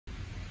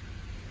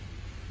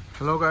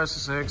Hello guys,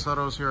 it's X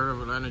Autos here out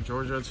of Atlanta,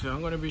 Georgia. Today I'm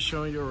going to be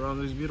showing you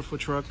around this beautiful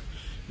truck.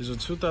 This is a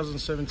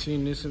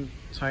 2017 Nissan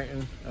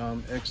Titan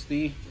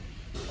XD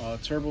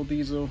turbo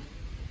diesel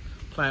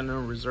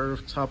platinum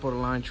reserve, top of the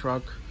line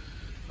truck.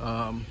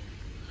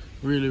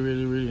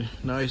 Really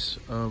nice.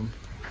 So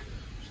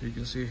you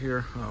can see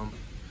here, I'm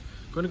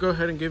going to go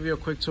ahead and give you a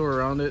quick tour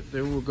around it.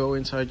 Then we'll go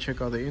inside,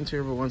 check out the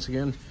interior. But once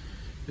again,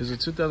 this is a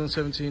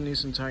 2017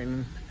 Nissan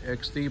Titan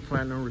XD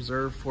platinum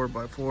reserve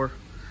 4x4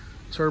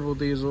 turbo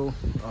diesel,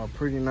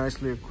 pretty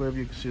nicely equipped.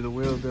 You can see the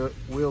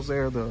wheels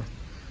there, the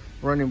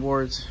running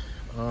boards.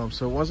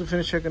 So once we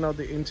finish checking out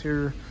the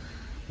interior,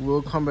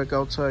 we'll come back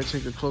outside,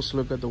 take a close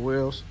look at the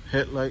wheels,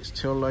 headlights,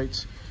 tail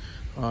lights,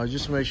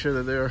 just to make sure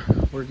that they're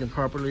working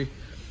properly.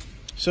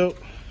 So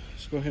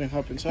let's go ahead and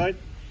hop inside.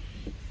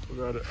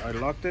 I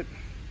locked it.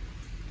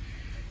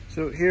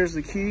 So here's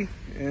the key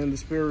and the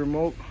spare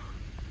remote.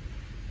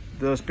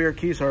 The spare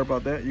key, sorry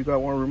about that. You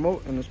got one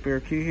remote and a spare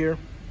key here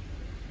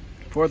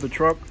for the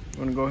truck. I'm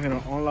going to go ahead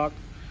and unlock.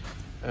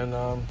 And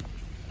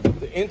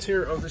the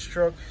interior of this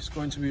truck is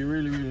going to be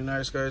really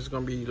nice, guys. It's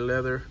going to be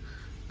leather,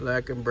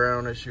 black and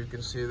brown, as you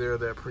can see there.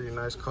 That pretty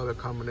nice color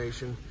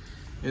combination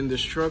in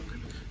this truck.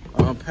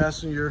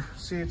 Passenger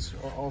seats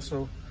are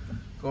also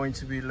going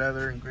to be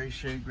leather in great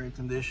shape, great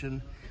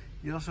condition.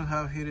 You also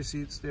have heated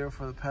seats there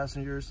for the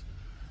passengers.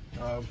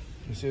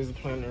 This is the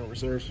platinum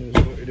reserve, so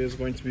it is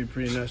going to be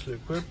pretty nicely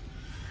equipped.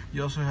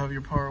 You also have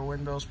your power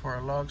windows,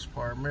 power locks,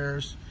 power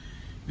mirrors.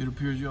 It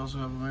appears you also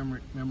have a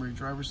memory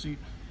driver seat,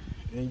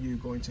 and you're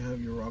going to have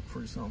your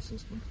Rockford sound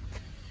system.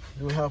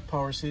 You will have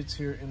power seats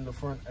here in the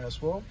front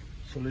as well.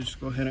 So let's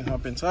just go ahead and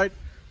hop inside.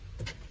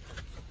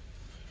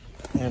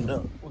 And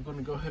we're going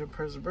to go ahead and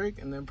press the brake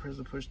and then press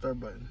the push start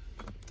button.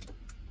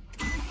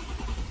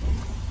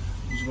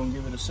 Just going to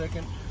give it a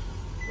second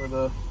for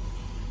the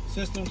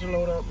system to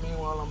load up.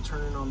 Meanwhile, I'm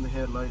turning on the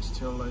headlights,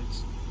 tail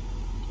lights.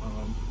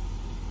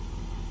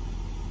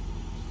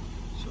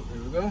 So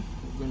there we go.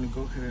 We're going to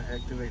go ahead and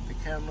activate the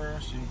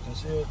camera so you can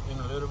see it in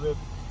a little bit.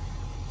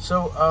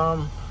 So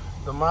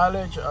the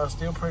mileage,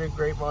 still pretty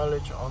great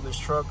mileage on this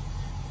truck,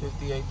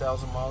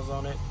 58,000 miles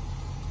on it.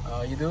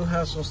 You do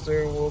have some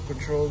steering wheel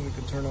controls. You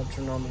can turn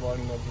on the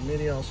volume of the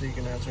media. Also, you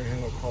can answer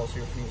hang-up calls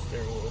here from the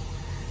steering wheel.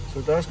 So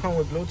it does come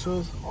with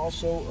Bluetooth.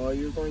 Also,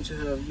 you're going to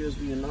have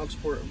USB and aux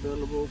port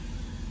available,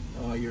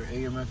 your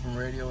AM FM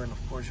radio, and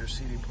of course your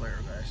CD player,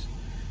 guys.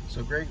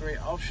 So great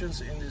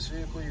options in this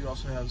vehicle. You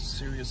also have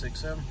Sirius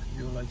XM if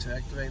you would like to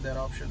activate that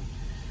option.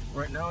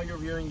 Right now you're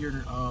viewing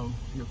your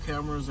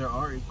cameras that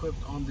are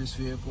equipped on this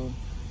vehicle.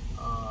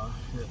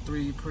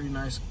 Three pretty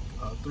nice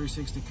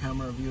 360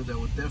 camera view that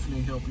would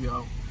definitely help you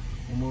out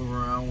when moving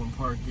around, when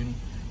parking.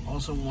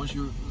 Also, once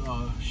you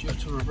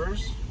shift to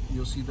reverse,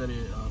 you'll see that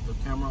the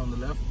camera on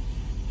the left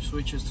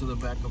switches to the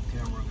backup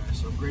camera, guys.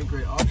 So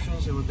great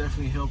options. It will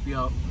definitely help you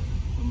out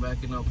when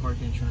backing up,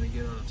 parking, and trying to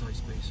get out of tight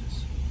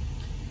spaces.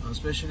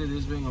 Especially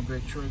this being a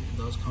big truck, it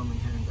does come in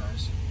hand,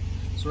 guys.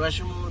 So as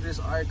you move, this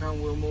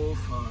icon will move.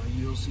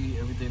 You'll see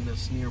everything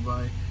that's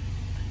nearby.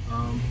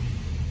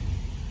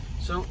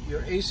 So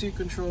your AC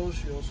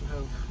controls, you also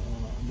have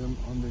them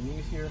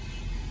underneath here.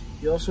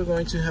 You're also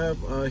going to have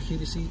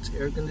heated seats,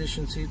 air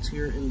conditioned seats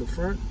here in the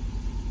front.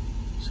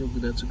 So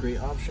that's a great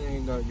option.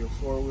 You got your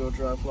 4-wheel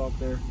drive lock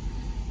there,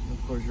 and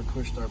of course your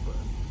push start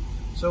button.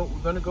 So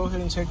we're going to go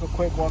ahead and take a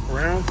quick walk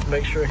around,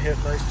 make sure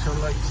headlights, tail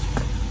lights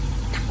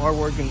are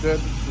working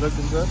good,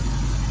 looking good.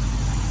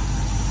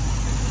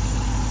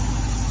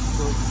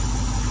 So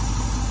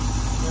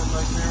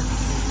headlights there,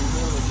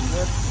 looking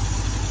good.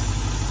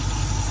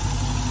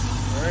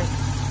 Alright,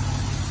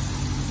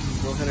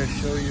 go ahead and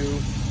show you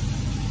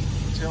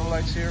the tail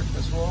lights here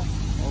as well,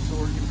 also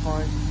working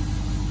fine,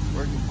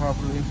 working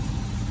properly.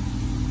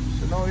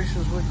 So no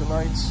issues with the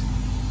lights.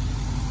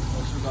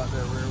 Also got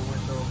that rear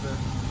window there.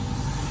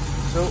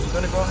 So we're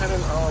gonna go ahead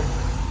and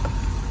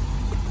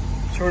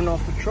turn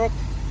off the truck.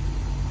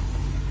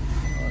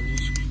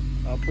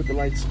 I'll put the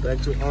lights back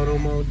to auto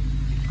mode.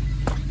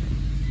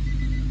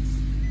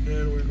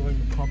 And we're going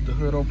to pop the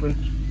hood open.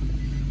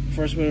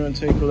 First, we're going to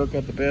take a look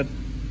at the bed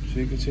so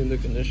you can see the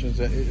conditions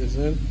that it is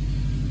in.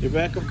 Your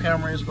backup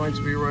camera is going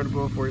to be right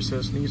above where it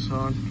says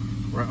Nissan,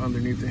 right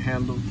underneath the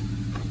handle.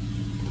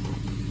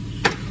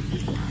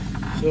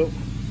 So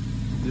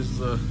this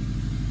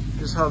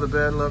is how the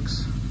bed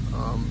looks.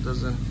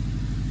 Doesn't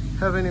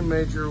have any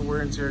major wear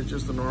and tear,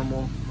 just the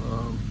normal.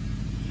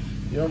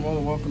 You're more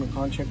than welcome to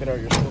come check it out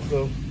yourself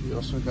though. You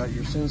also got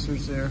your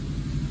sensors there,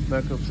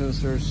 backup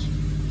sensors.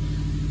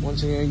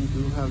 Once again, you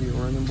do have your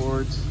running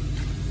boards.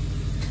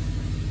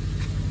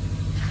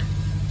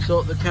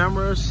 So the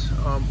cameras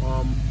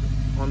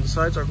on the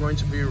sides are going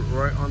to be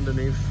right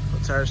underneath,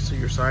 attached to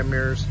your side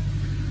mirrors.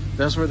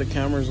 That's where the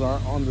cameras are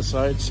on the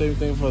side. Same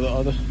thing for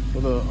the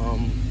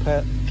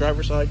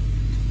driver side.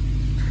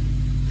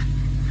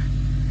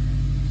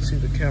 See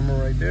the camera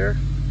right there.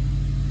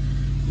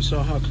 You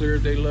saw how clear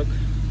they look.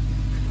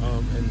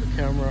 And the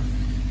camera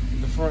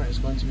in the front is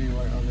going to be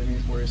right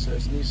underneath where it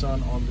says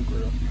Nissan on the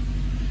grill.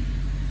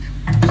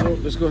 So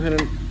let's go ahead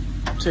and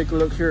take a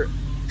look here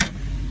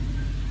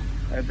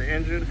at the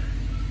engine.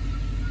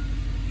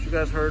 If you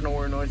guys heard no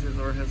more noises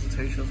or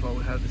hesitations while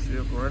we had this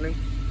vehicle running.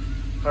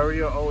 However,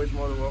 you're always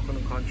more than welcome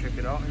to come check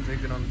it out and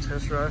take it on a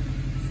test drive.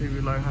 See if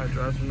you like how it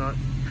drives or not.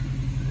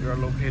 We are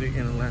located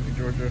in Atlanta,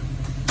 Georgia,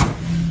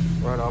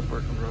 right off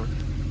Burton Road.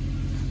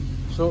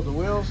 So the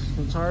wheels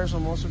and tires,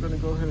 I'm also going to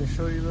go ahead and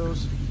show you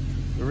those.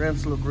 The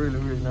rims look really,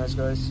 really nice,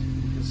 guys.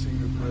 You can see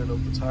the thread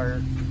of the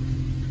tire.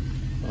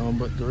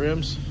 But the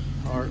rims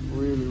are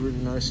really, really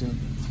nice in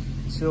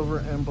silver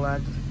and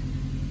black.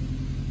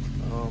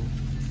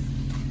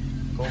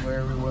 Go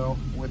very well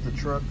with the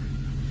truck.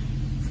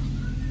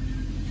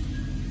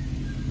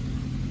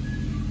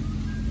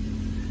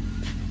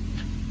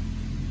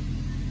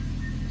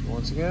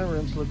 Once again,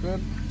 rims look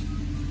good.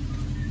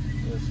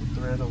 There's the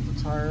thread of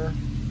the tire.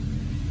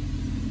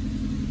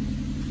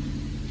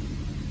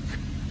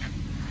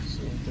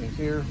 Same thing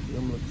here,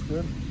 rim looks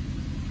good.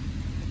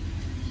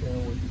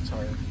 Same with the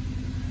tire.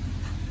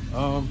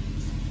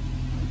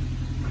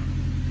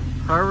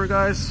 However,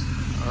 guys,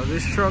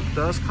 this truck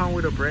does come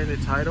with a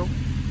branded title.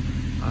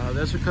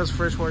 That's because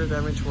first party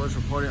damage was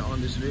reported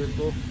on this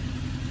vehicle.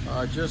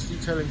 Just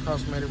detailing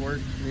cosmetic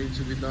work needed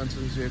to be done to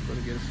this vehicle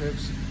to get it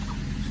fixed.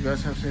 You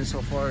guys have seen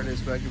so far, it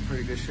is back in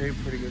pretty good shape,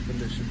 pretty good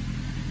condition.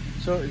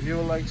 So if you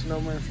would like to know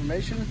more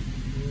information,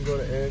 you can go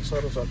to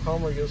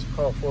axautos.com or give us a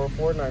call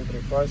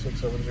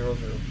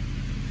 404-935-6700.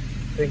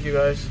 Thank you,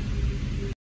 guys.